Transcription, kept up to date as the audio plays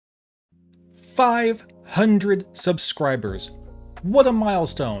500 subscribers. What a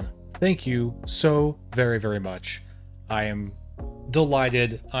milestone. Thank you so very, very much. I am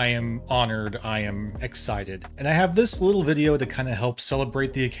delighted, I am honored, I am excited. And I have this little video to kind of help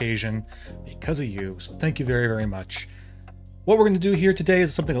celebrate the occasion because of you. So thank you very, very much. What we're going to do here today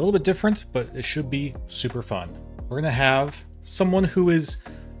is something a little bit different, but it should be super fun. We're going to have someone who is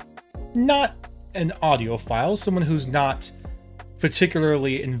not an audiophile, someone who's not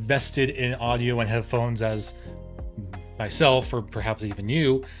particularly invested in audio and headphones as myself or perhaps even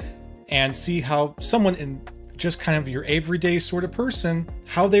you, and see how someone in just kind of your everyday sort of person,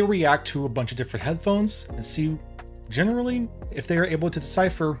 how they react to a bunch of different headphones, and see generally if they are able to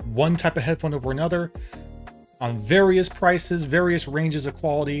decipher one type of headphone over another on various prices, various ranges of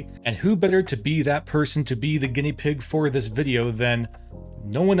quality. And who better to be that person, to be the guinea pig for this video, than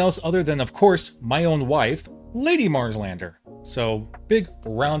no one else other than, of course, my own wife, Lady Marslander. So big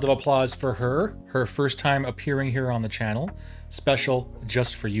round of applause for her, her first time appearing here on the channel, special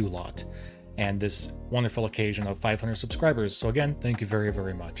just for you lot, and this wonderful occasion of 500 subscribers. So again, thank you very,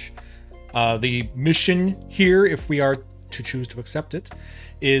 very much. The mission here, if we are to choose to accept it,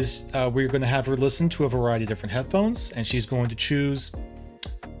 is we're going to have her listen to a variety of different headphones, and she's going to choose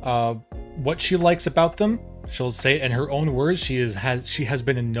what she likes about them. She'll say it in her own words. She has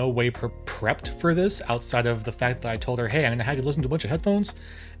been in no way prepped for this, outside of the fact that I told her, hey, I'm going to have you listen to a bunch of headphones,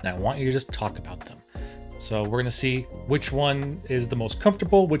 and I want you to just talk about them. So we're going to see which one is the most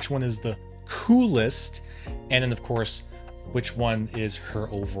comfortable, which one is the coolest, and then of course, which one is her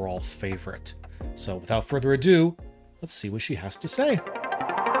overall favorite. So without further ado, let's see what she has to say.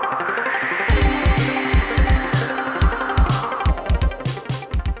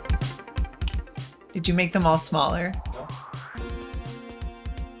 Did you make them all smaller? No.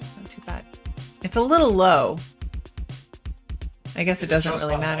 Not too bad. It's a little low. I guess it doesn't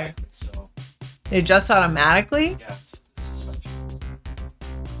really matter. So. It adjusts automatically? Yeah, it's suspension.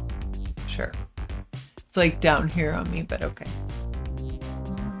 Sure. It's like down here on me, but okay.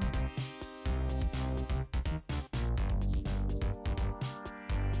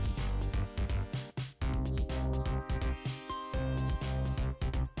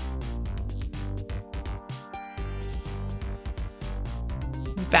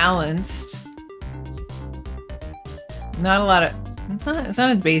 Balanced. Not a lot of, it's not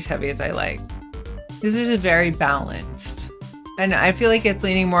as bass heavy as I like. This is just very balanced, and I feel like it's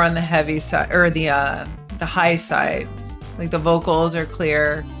leaning more on the heavy side, or the high side. Like the vocals are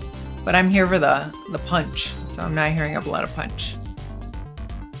clear, but I'm here for the punch, so I'm not hearing up a lot of punch.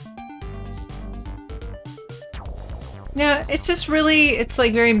 Yeah, it's just really, it's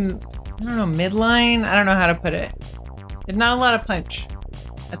like very, I don't know, midline. I don't know how to put it. There's not a lot of punch.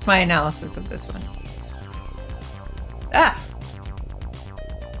 That's my analysis of this one. Ah!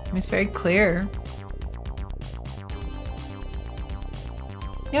 It's very clear.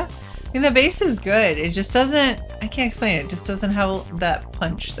 Yeah, I mean, the bass is good. It just doesn't, I can't explain it. It just doesn't have that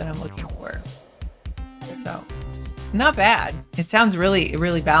punch that I'm looking for. So, not bad. It sounds really,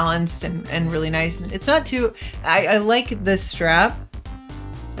 really balanced and really nice. It's not too, I like the strap.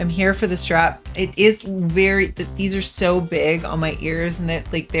 I'm here for the strap. It is very, these are so big on my ears, and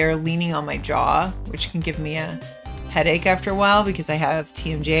that like they're leaning on my jaw, which can give me a headache after a while because I have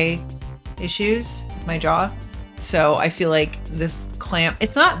TMJ issues with my jaw. So I feel like this clamp,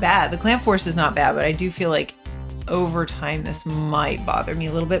 it's not bad. The clamp force is not bad, but I do feel like over time this might bother me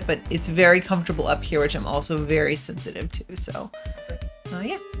a little bit, but it's very comfortable up here, which I'm also very sensitive to. So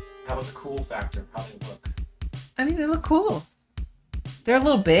yeah. How about the cool factor? How they look? I mean, they look cool. They're a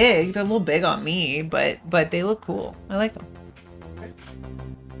little big. They're a little big on me, but they look cool. I like them.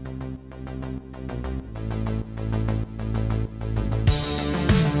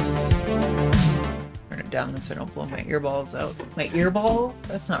 Turn it down so I don't blow my earballs out. My earballs?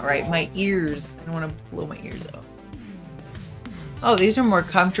 That's not right. My ears. I don't want to blow my ears out. Oh, these are more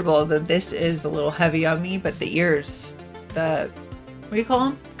comfortable. This is a little heavy on me, but the ears, what do you call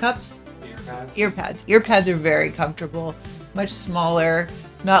them? Cups? Earpads. Earpads. Earpads are very comfortable. Much smaller,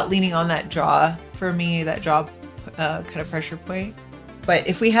 not leaning on that jaw for me, that jaw kind of pressure point. But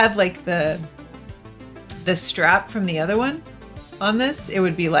if we had like the strap from the other one on this, it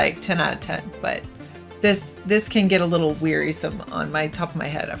would be like 10 out of 10. But this can get a little wearisome on my top of my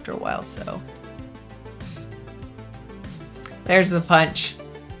head after a while. So there's the punch.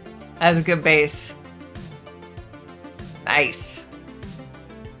 That's a good bass. Nice.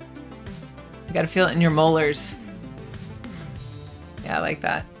 You gotta feel it in your molars. Yeah, I like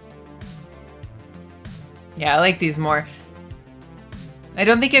that. Yeah, I like these more. I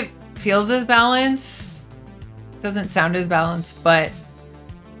don't think it feels as balanced. Doesn't sound as balanced, but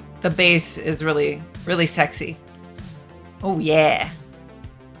the bass is really, really sexy. Oh yeah.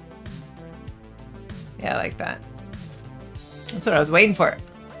 Yeah, I like that. That's what I was waiting for.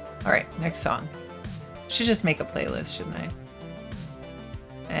 All right, next song. Should just make a playlist, shouldn't I?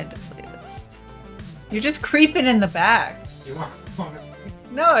 Add the playlist. You're just creeping in the back. You are.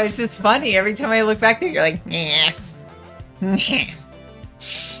 No, it's just funny. Every time I look back there, you're like, nah.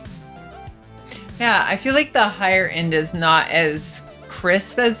 Yeah, I feel like the higher end is not as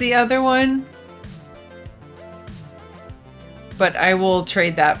crisp as the other one. But I will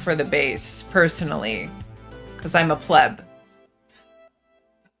trade that for the bass, personally. Because I'm a pleb.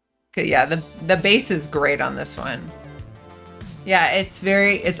 Okay, yeah, the bass is great on this one. Yeah,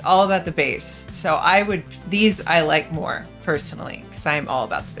 it's all about the bass. So these I like more, personally. Because I'm all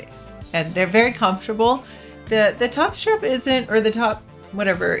about the bass. And they're very comfortable. The top strap isn't, or the top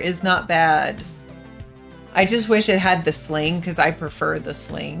whatever, is not bad. I just wish it had the sling, because I prefer the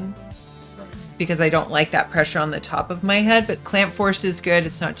sling. Because I don't like that pressure on the top of my head. But clamp force is good.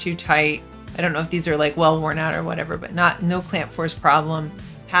 It's not too tight. I don't know if these are like well worn out or whatever, but no clamp force problem.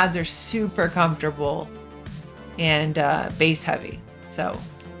 Pads are super comfortable and bass heavy. So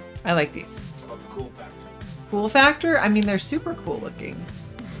I like these. What's about the cool factor? Cool factor? I mean, they're super cool looking.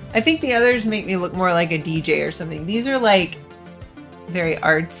 I think the others make me look more like a DJ or something. These are like very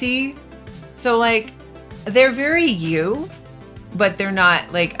artsy. So like they're very you, but they're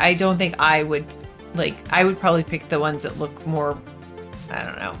not like, I don't think I would probably pick the ones that look more, I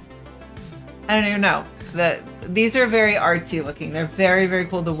don't know. I don't even know. These are very artsy looking. They're very, very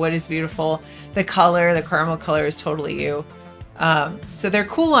cool. The wood is beautiful. The color, the caramel color is totally you. So they're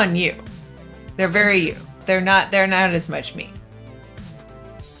cool on you. They're very you. They're not as much me.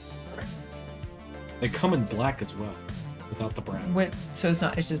 They come in black as well, without the brown. So it's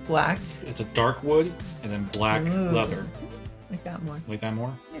just black? It's a dark wood and then black leather. Like that more. Like that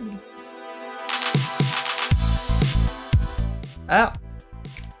more? Maybe. Oh.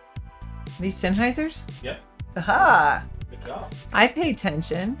 These Sennheisers? Yep. Aha! Good job. I pay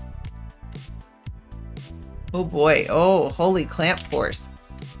attention. Oh boy. Oh, holy clamp force.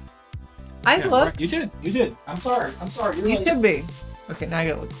 I looked. You did. I'm sorry. You should be. Okay, now I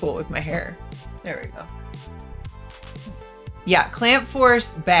gotta look cool with my hair. There we go. Yeah, clamp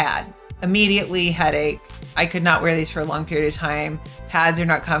force, bad. Immediately headache. I could not wear these for a long period of time. Pads are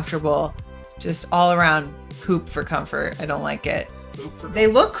not comfortable. Just all around poop for comfort. I don't like it. They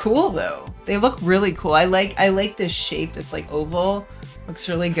look cool though. They look really cool. I like this shape, this like oval. Looks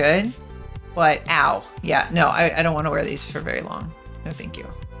really good. But ow. Yeah, no, I don't want to wear these for very long. No, thank you.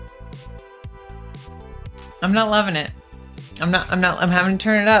 I'm not loving it. I'm having to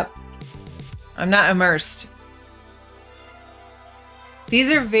turn it up. I'm not immersed.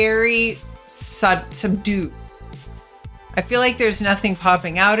 These are very subdued. I feel like there's nothing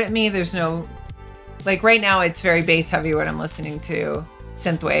popping out at me. There's no, like right now it's very bass heavy what I'm listening to,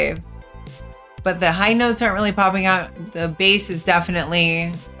 synthwave. But the high notes aren't really popping out. The bass is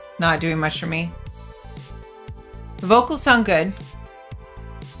definitely not doing much for me. The vocals sound good.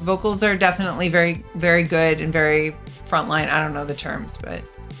 Vocals are definitely very, very good and very frontline. I don't know the terms, but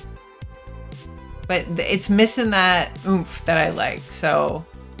it's missing that oomph that I like. So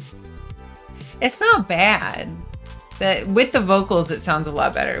it's not bad. With the vocals, it sounds a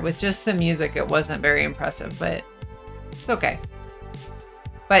lot better. With just the music, it wasn't very impressive, but it's okay.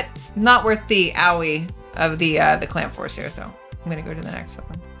 But not worth the owie of the clamp force here. So I'm gonna go to the next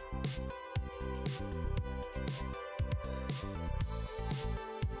one.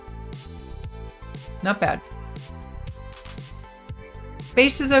 Not bad.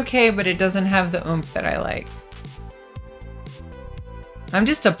 Bass is okay, but it doesn't have the oomph that I like. I'm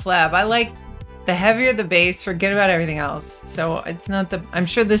just a pleb. I like the heavier the bass, forget about everything else. So it's not I'm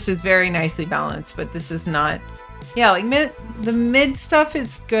sure this is very nicely balanced, but this is not, yeah, like the mid stuff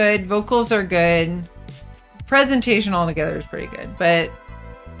is good. Vocals are good. Presentation altogether is pretty good, but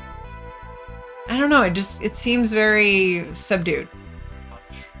I don't know. It seems very subdued.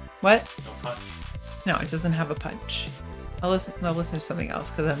 Punch. What? No punch. No, it doesn't have a punch. I'll listen to something else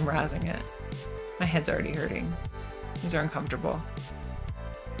because I'm razzing it. My head's already hurting. These are uncomfortable.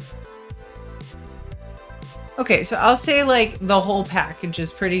 Okay, so I'll say like the whole package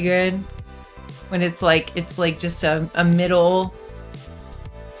is pretty good. When it's like just a middle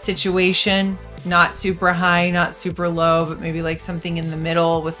situation, not super high, not super low, but maybe like something in the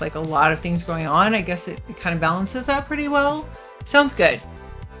middle with like a lot of things going on. I guess it kind of balances that pretty well. Sounds good.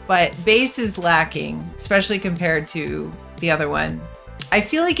 But bass is lacking, especially compared to the other one. I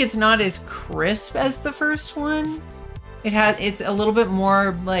feel like it's not as crisp as the first one. It's a little bit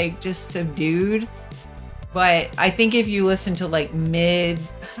more like just subdued. But I think if you listen to like mid,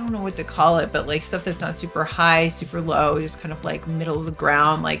 don't know what to call it, but like stuff that's not super high, super low, just kind of like middle of the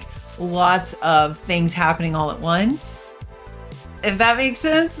ground, like lots of things happening all at once. If that makes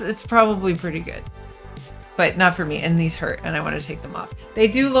sense, it's probably pretty good. But not for me, and these hurt, and I want to take them off. They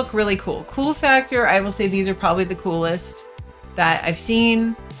do look really cool. Cool factor, I will say these are probably the coolest that I've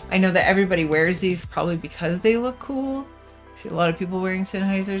seen. I know that everybody wears these probably because they look cool. I see a lot of people wearing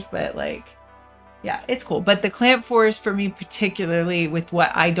Sennheisers, but like, yeah, it's cool. But the clamp force for me, particularly with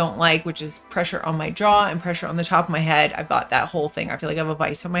what I don't like, which is pressure on my jaw and pressure on the top of my head, I've got that whole thing. I feel like I have a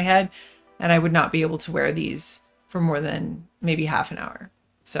vice on my head, and I would not be able to wear these for more than maybe half an hour.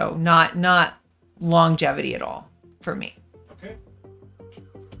 So not longevity at all for me. Okay.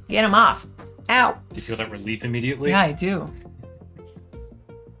 Get them off. Ow. Do you feel that relief immediately? Yeah, I do.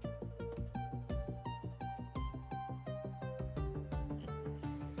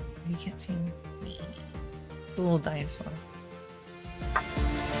 You can't see me. It's a little dinosaur.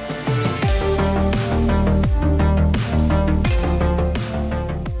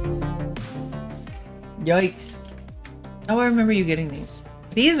 Yikes. Oh, I remember you getting these.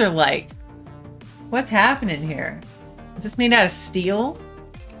 These are like, what's happening here? Is this made out of steel?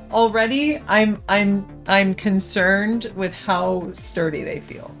 Already, I'm concerned with how sturdy they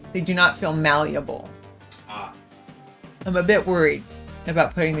feel. They do not feel malleable. I'm a bit worried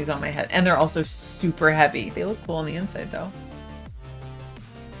about putting these on my head. And they're also super heavy. They look cool on the inside though.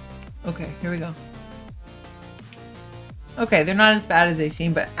 Okay, here we go. Okay, they're not as bad as they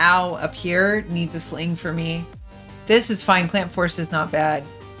seem, but ow, up here needs a sling for me. This is fine. Clamp force is not bad.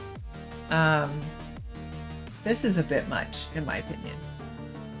 This is a bit much, in my opinion.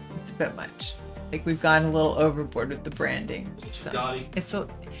 It's a bit much. Like we've gone a little overboard with the branding. So it's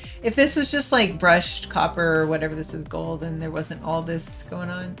if this was just like brushed copper or whatever this is, gold, and there wasn't all this going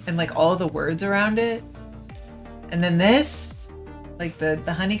on and like all the words around it, and then this, like the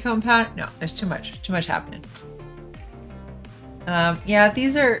honeycomb pattern. No, there's too much happening. Yeah,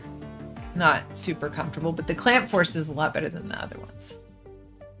 these are not super comfortable, but the clamp force is a lot better than the other ones.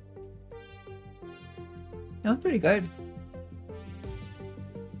 That was pretty good.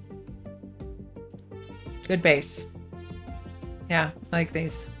 Good bass. Yeah, I like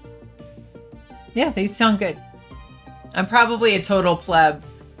these. Yeah, these sound good. I'm probably a total pleb.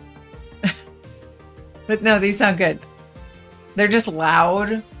 But no, these sound good. They're just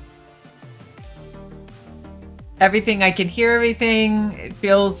loud. Everything, I can hear everything. It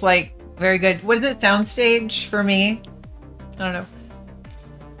feels like very good. What is it, soundstage for me? I don't know.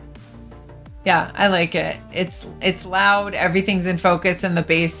 Yeah, I like it. It's loud, everything's in focus, and the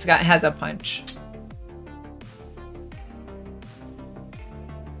bass has a punch.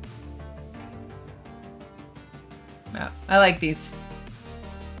 Yeah, I like these.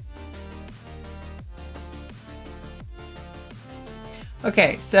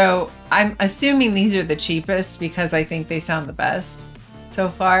 Okay, so I'm assuming these are the cheapest because I think they sound the best so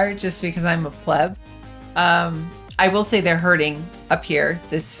far, just because I'm a pleb. I will say they're hurting up here.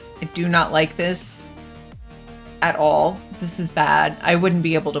 I do not like this at all. This is bad. I wouldn't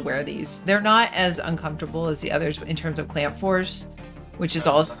be able to wear these. They're not as uncomfortable as the others in terms of clamp force, which is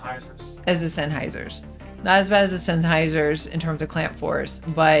also as the Sennheisers. Not as bad as the Sennheisers in terms of clamp force,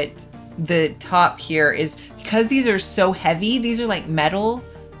 but the top here is, because these are so heavy, these are like metal.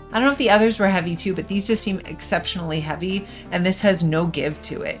 I don't know if the others were heavy too, but these just seem exceptionally heavy, and this has no give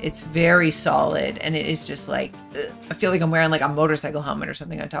to it. It's very solid, and it is just like, ugh. I feel like I'm wearing like a motorcycle helmet or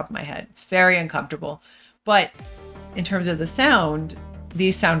something on top of my head. It's very uncomfortable. But in terms of the sound,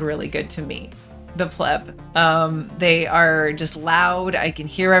 these sound really good to me. The pleb. They are just loud. I can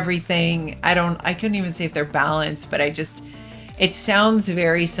hear everything. I couldn't even say if they're balanced, but it sounds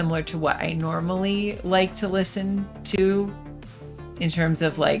very similar to what I normally like to listen to in terms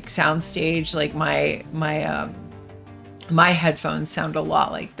of like soundstage. Like my headphones sound a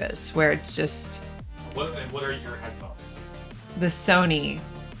lot like this, where it's just. What are your headphones? The Sony.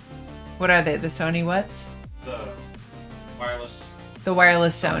 What are they? The Sony what's? The wireless. The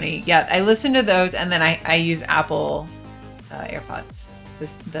wireless Sony. Yeah, I listen to those, and then I use Apple AirPods.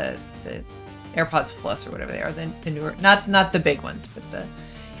 The AirPods Plus or whatever they are, the newer, not the big ones, but the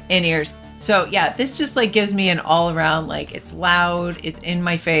in-ears. So yeah, this just like gives me an all-around, like, it's loud, it's in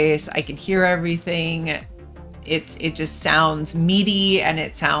my face, I can hear everything. It just sounds meaty, and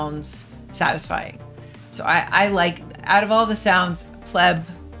it sounds satisfying. So I like, out of all the sounds, pleb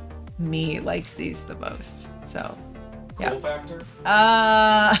me likes these the most. So yeah. Cool factor?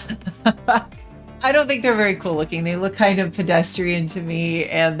 I don't think they're very cool looking. They look kind of pedestrian to me,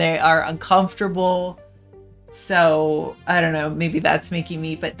 and they are uncomfortable. So I don't know, maybe that's making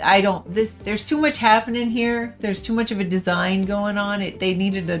me, but I don't, there's too much happening here. There's too much of a design going on. They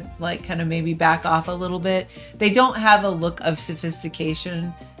needed to like kind of maybe back off a little bit. They don't have a look of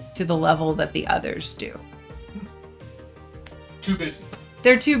sophistication to the level that the others do. Too busy.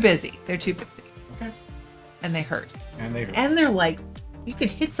 They're too busy. They're too busy. Okay. And they hurt. And they hurt. And they're like, you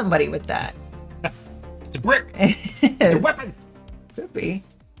could hit somebody with that. It's a brick. It's a weapon. Could be.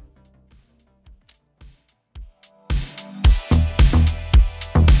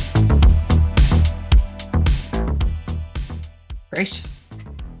 Gracious.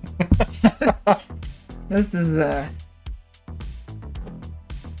 This is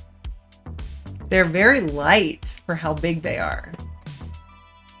they're very light for how big they are.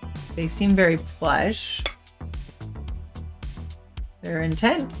 They seem very plush. They're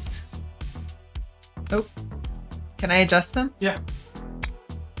intense. Oh, can I adjust them? Yeah.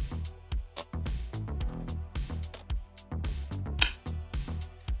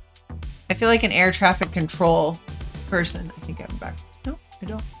 I feel like an air traffic control person. I think I'm back. No, I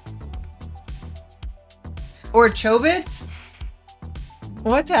don't. Or Chobits?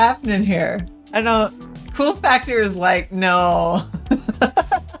 What's happening here? I don't. Cool Factor is like, no.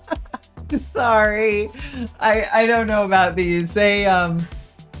 Sorry. I don't know about these. They,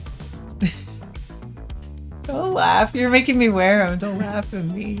 don't laugh. You're making me wear them. Don't laugh at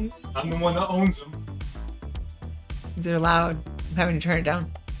me. I'm the one that owns them. These are loud. I'm having to turn it down.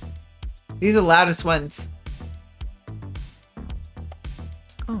 These are the loudest ones.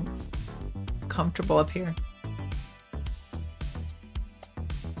 Oh, comfortable up here.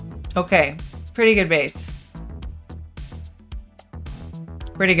 Okay, pretty good bass.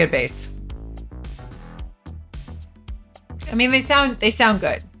 Pretty good bass. I mean, they sound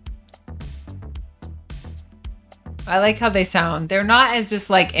good. I like how they sound. They're not as just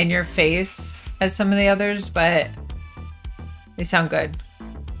like in your face as some of the others, but they sound good.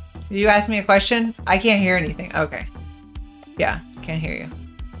 Did you ask me a question? I can't hear anything. Okay. Yeah, can't hear you.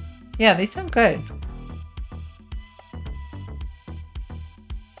 Yeah, they sound good.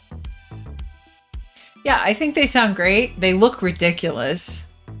 Yeah, I think they sound great. They look ridiculous.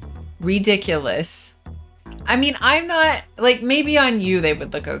 Ridiculous. I mean, I'm not, like, maybe on you they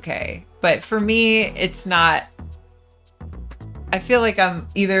would look okay. But for me, it's not. I feel like I'm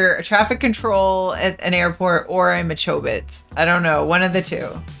either a traffic control at an airport or I'm a Chobits. I don't know, one of the two.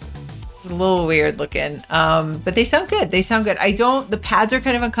 It's a little weird looking. But they sound good. They sound good. The pads are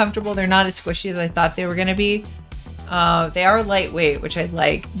kind of uncomfortable. They're not as squishy as I thought they were going to be. They are lightweight, which I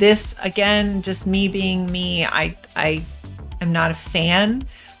like. This, again, just me being me, I am not a fan,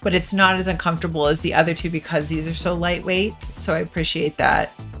 but it's not as uncomfortable as the other two because these are so lightweight. So I appreciate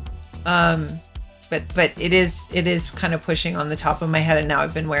that. But it is kind of pushing on the top of my head, and now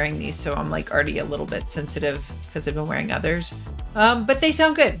I've been wearing these, so I'm like already a little bit sensitive because I've been wearing others. But they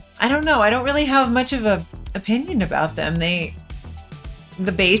sound good. I don't know. I don't really have much of a opinion about them.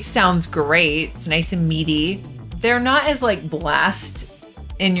 The bass sounds great. It's nice and meaty. They're not as like blast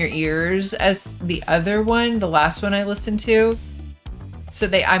in your ears as the other one, the last one I listened to. So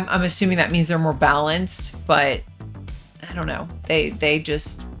I'm assuming that means they're more balanced, but I don't know. They're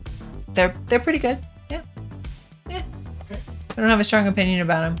pretty good. Yeah. Yeah. Okay. I don't have a strong opinion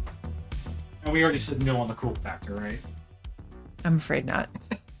about them. And we already said no on the cool factor, right? I'm afraid not.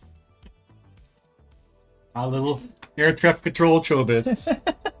 Our little air traffic control Chobits.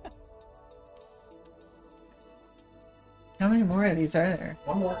 How many more of these are there?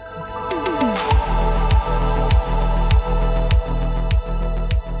 One more.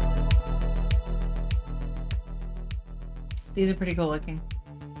 These are pretty cool looking.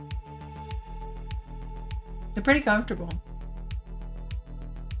 They're pretty comfortable.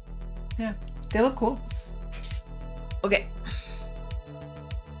 Yeah, they look cool. Okay.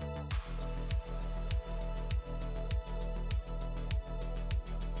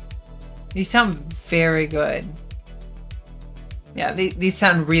 These sound very good. Yeah, these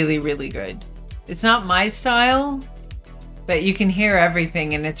sound really, really good. It's not my style, but you can hear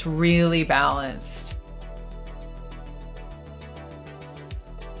everything and it's really balanced.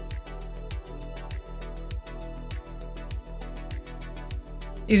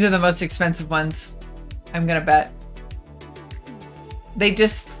 These are the most expensive ones, I'm gonna bet. They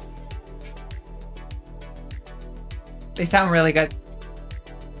sound really good.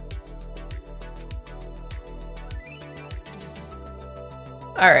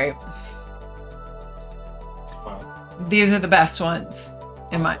 All right. Wow. These are the best ones.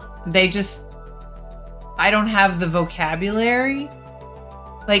 I don't have the vocabulary.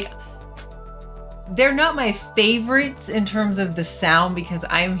 Like, they're not my favorites in terms of the sound because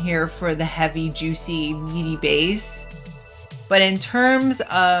I'm here for the heavy, juicy, meaty bass. But in terms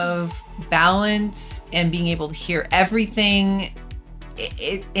of balance and being able to hear everything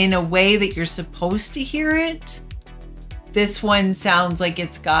in a way that you're supposed to hear it, this one sounds like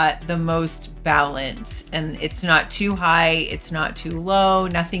it's got the most balance, and it's not too high, it's not too low,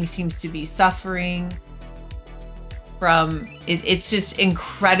 nothing seems to be suffering from it. It's just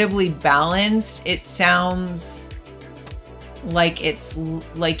incredibly balanced. It sounds like it's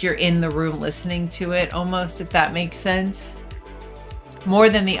like you're in the room listening to it almost, if that makes sense, more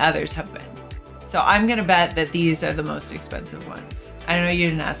than the others have been. So I'm gonna bet that these are the most expensive ones. I know you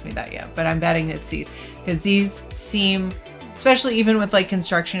didn't ask me that yet, but I'm betting it's these, because these seem, especially even with like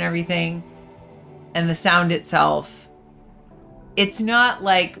construction and everything and the sound itself, it's not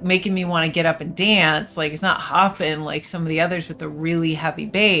like making me want to get up and dance. Like, it's not hopping like some of the others with the really heavy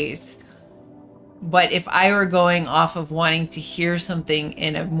bass. But if I were going off of wanting to hear something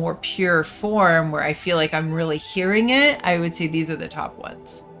in a more pure form where I feel like I'm really hearing it, I would say these are the top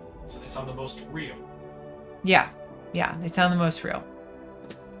ones. So they sound the most real. Yeah, they sound the most real.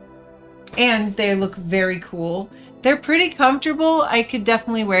 And they look very cool. They're pretty comfortable. I could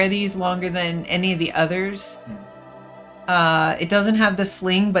definitely wear these longer than any of the others. It doesn't have the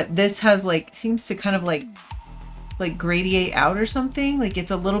sling, but this has like, seems to kind of like gradiate out or something. Like,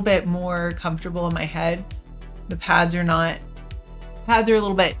 it's a little bit more comfortable in my head. The pads are a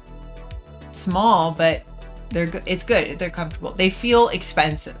little bit small, but it's good. They're comfortable. They feel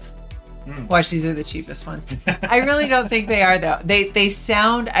expensive. Watch, these are the cheapest ones. I really don't think they are though. They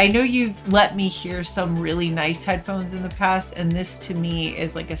sound, I know you've let me hear some really nice headphones in the past, and this to me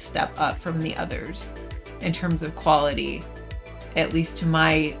is like a step up from the others in terms of quality, at least to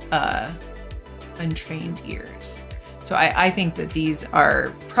my untrained ears. So I think that these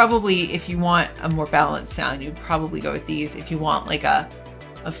are probably, if you want a more balanced sound, you'd probably go with these. If you want like a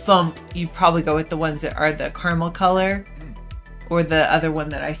thump, you'd probably go with the ones that are the caramel color. Or the other one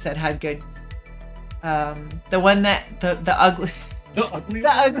that I said had good, the one that the ugly one.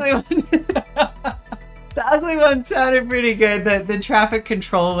 The ugly one sounded pretty good. The traffic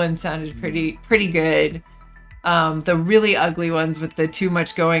control one sounded pretty good. The really ugly ones with the too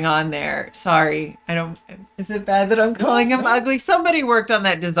much going on there. Sorry, is it bad that I'm calling them ugly? Somebody worked on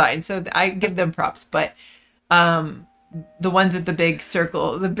that design, so I give them props. But the ones with the big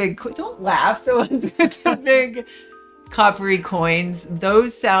circle, don't laugh. The ones with the big coppery coins,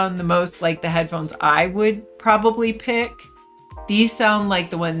 those sound the most like the headphones I would probably pick. These sound like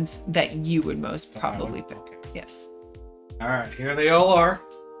the ones that you would most probably pick. Okay. Yes. All right, here they all are.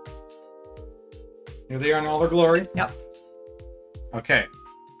 Here they are in all their glory. Yep. Okay.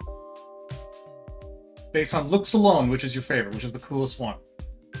 Based on looks alone, which is your favorite? Which is the coolest one?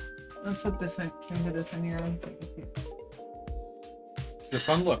 Let's put this in. Can we put this in here? Just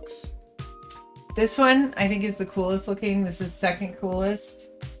on looks. This one I think is the coolest looking. This is second coolest.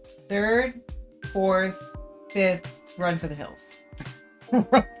 Third, fourth, fifth, Run for the Hills.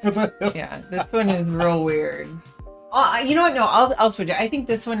 Run for the Hills. Yeah, this one is real weird. You know what? No, I'll switch it. I think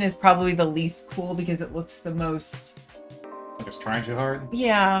this one is probably the least cool because it looks the most... Like it's trying too hard?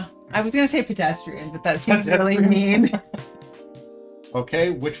 Yeah. I was going to say pedestrian, but that seems really mean.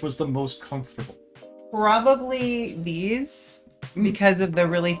 Okay, which was the most comfortable? Probably these. Because of the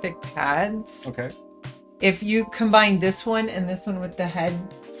really thick pads. Okay. If you combine this one and this one with the head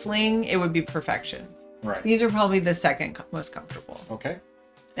sling, it would be perfection. Right. These are probably the second most comfortable. Okay.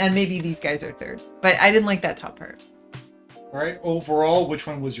 And maybe these guys are third. But I didn't like that top part. All right. Overall, which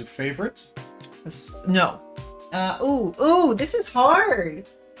one was your favorite? No. Ooh, this is hard.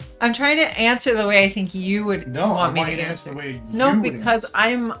 I'm trying to answer the way I think you would want me to answer. The way no, you because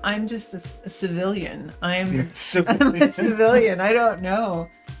I'm just a civilian. I'm a civilian. I don't know.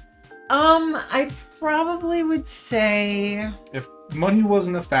 I probably would say, if money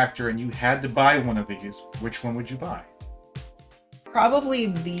wasn't a factor and you had to buy one of these, which one would you buy? Probably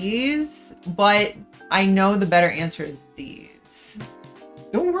these, but I know the better answer is these.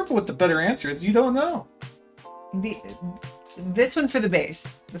 Don't remember what the better answer is. You don't know. This one for the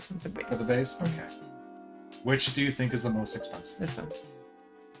bass. This one for the bass. For the bass? Okay. Which do you think is the most expensive? This one.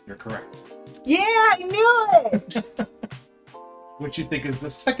 You're correct. Yeah, I knew it! Which you think is the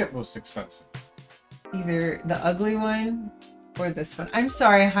second most expensive? Either the ugly one or this one. I'm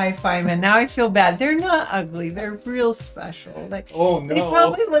sorry, Hifiman. Now I feel bad. They're not ugly. They're real special. Like, oh no. They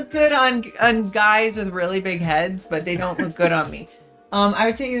probably look good on guys with really big heads, but they don't look good on me. I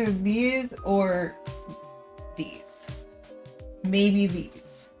would say either these or these. Maybe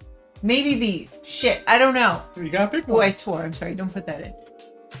these. Maybe these. Shit, I don't know. You gotta pick one. Oh, I swore. I'm sorry. Don't put that in.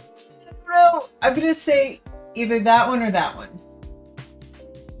 know. I'm gonna say either that one or that one.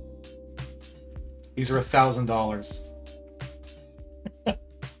 These are $1,000.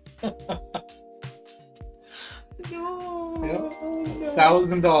 No. Yep. No.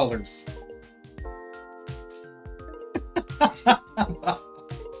 $1,000.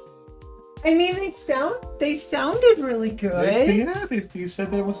 I mean, they sounded really good. Yeah, you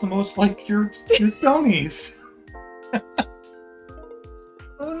said that was the most like your Sony's.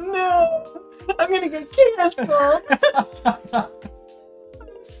 Oh no! I'm gonna get canceled. I'm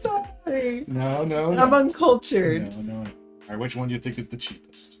sorry. No. I'm uncultured. No. All right, which one do you think is the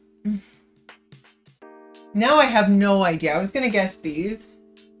cheapest? Now I have no idea. I was gonna guess these.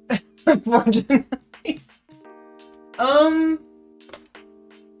 Unfortunately.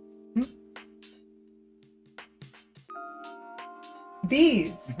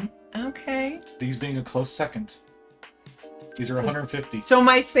 These. Mm-hmm. Okay. These being a close second. These are 150. So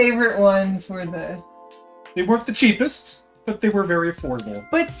my favorite ones were They weren't the cheapest, but they were very affordable.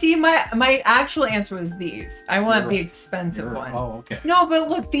 But see, my actual answer was these. I want the expensive one. Oh, okay. No, but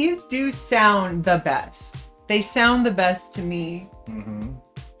look, these do sound the best. They sound the best to me. Mm-hmm.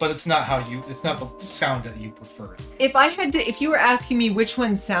 But it's not it's not the sound that you prefer. If you were asking me which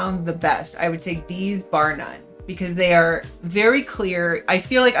ones sound the best, I would take these bar none. Because they are very clear. I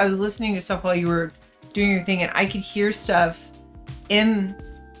feel like I was listening to stuff while you were doing your thing and I could hear stuff in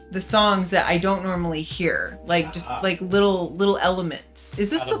the songs that I don't normally hear. Like just like little elements.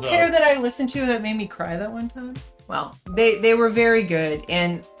 Is this the pair that I listened to that made me cry that one time? Well, they were very good.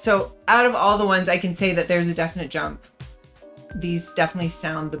 And so out of all the ones, I can say that there's a definite jump. These definitely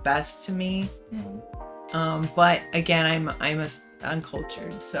sound the best to me. Mm-hmm. But again, I'm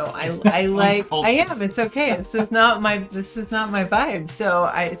uncultured, so I like I am. It's okay. This is not my vibe. So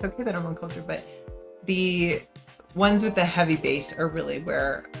it's okay that I'm uncultured. But the ones with the heavy bass are really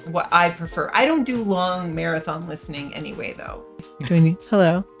what I prefer. I don't do long marathon listening anyway, though.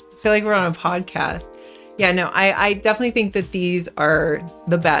 Hello. I feel like we're on a podcast. Yeah, no, I definitely think that these are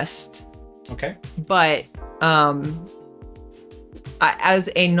the best. Okay. But as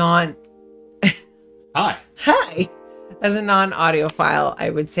a non Hi. As a non-audiophile, I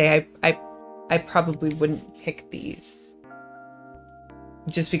would say I probably wouldn't pick these.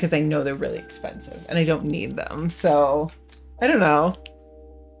 Just because I know they're really expensive and I don't need them. So, I don't know.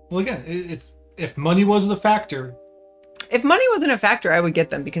 Well, again, it's if money wasn't a factor. If money wasn't a factor, I would get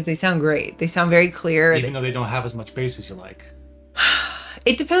them because they sound great. They sound very clear. Even though they don't have as much bass as you like.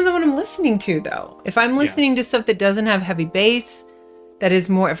 It depends on what I'm listening to, though. If I'm listening to stuff that doesn't have heavy bass, that is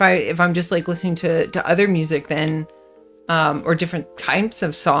more, if I'm just like listening to other music, then or different types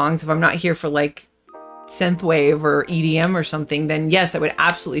of songs, if I'm not here for like synthwave or EDM or something, then yes, I would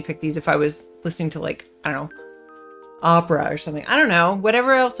absolutely pick these. If I was listening to like, I don't know, opera or something, I don't know,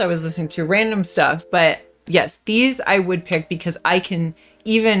 whatever else I was listening to, random stuff. But yes, these I would pick because I can,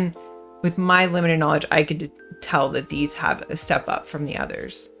 even with my limited knowledge, I could tell that these have a step up from the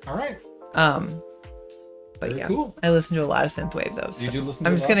others. All right. But very yeah, cool. I listen to a lot of synthwave though. So you do listen to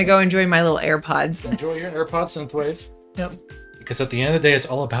I'm just gonna go enjoy my little AirPods. Enjoy your AirPods synthwave. Yep. Because at the end of the day, it's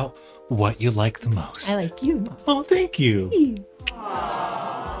all about what you like the most. I like you. Oh, thank you.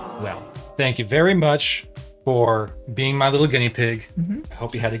 Well, thank you very much for being my little guinea pig. Mm-hmm. I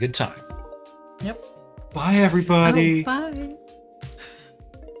hope you had a good time. Yep. Bye, everybody. Oh,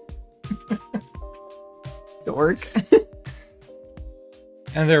 bye. Dork.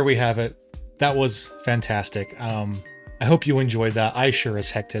 And there we have it. That was fantastic. I hope you enjoyed that. I sure as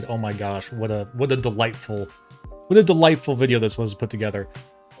heck did. Oh my gosh, what a delightful video this was put together.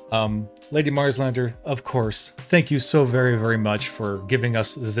 Lady Marslander, of course, thank you so very, very much for giving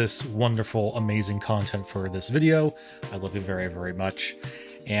us this wonderful, amazing content for this video. I love you very, very much.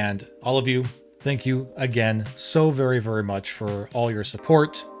 And all of you, thank you again so very, very much for all your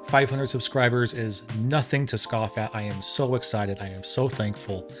support. 500 subscribers is nothing to scoff at. I am so excited. I am so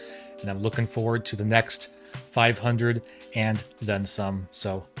thankful. And I'm looking forward to the next 500 and then some.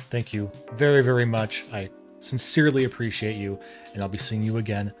 So thank you very, very much. I sincerely appreciate you, and I'll be seeing you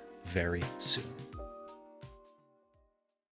again very soon.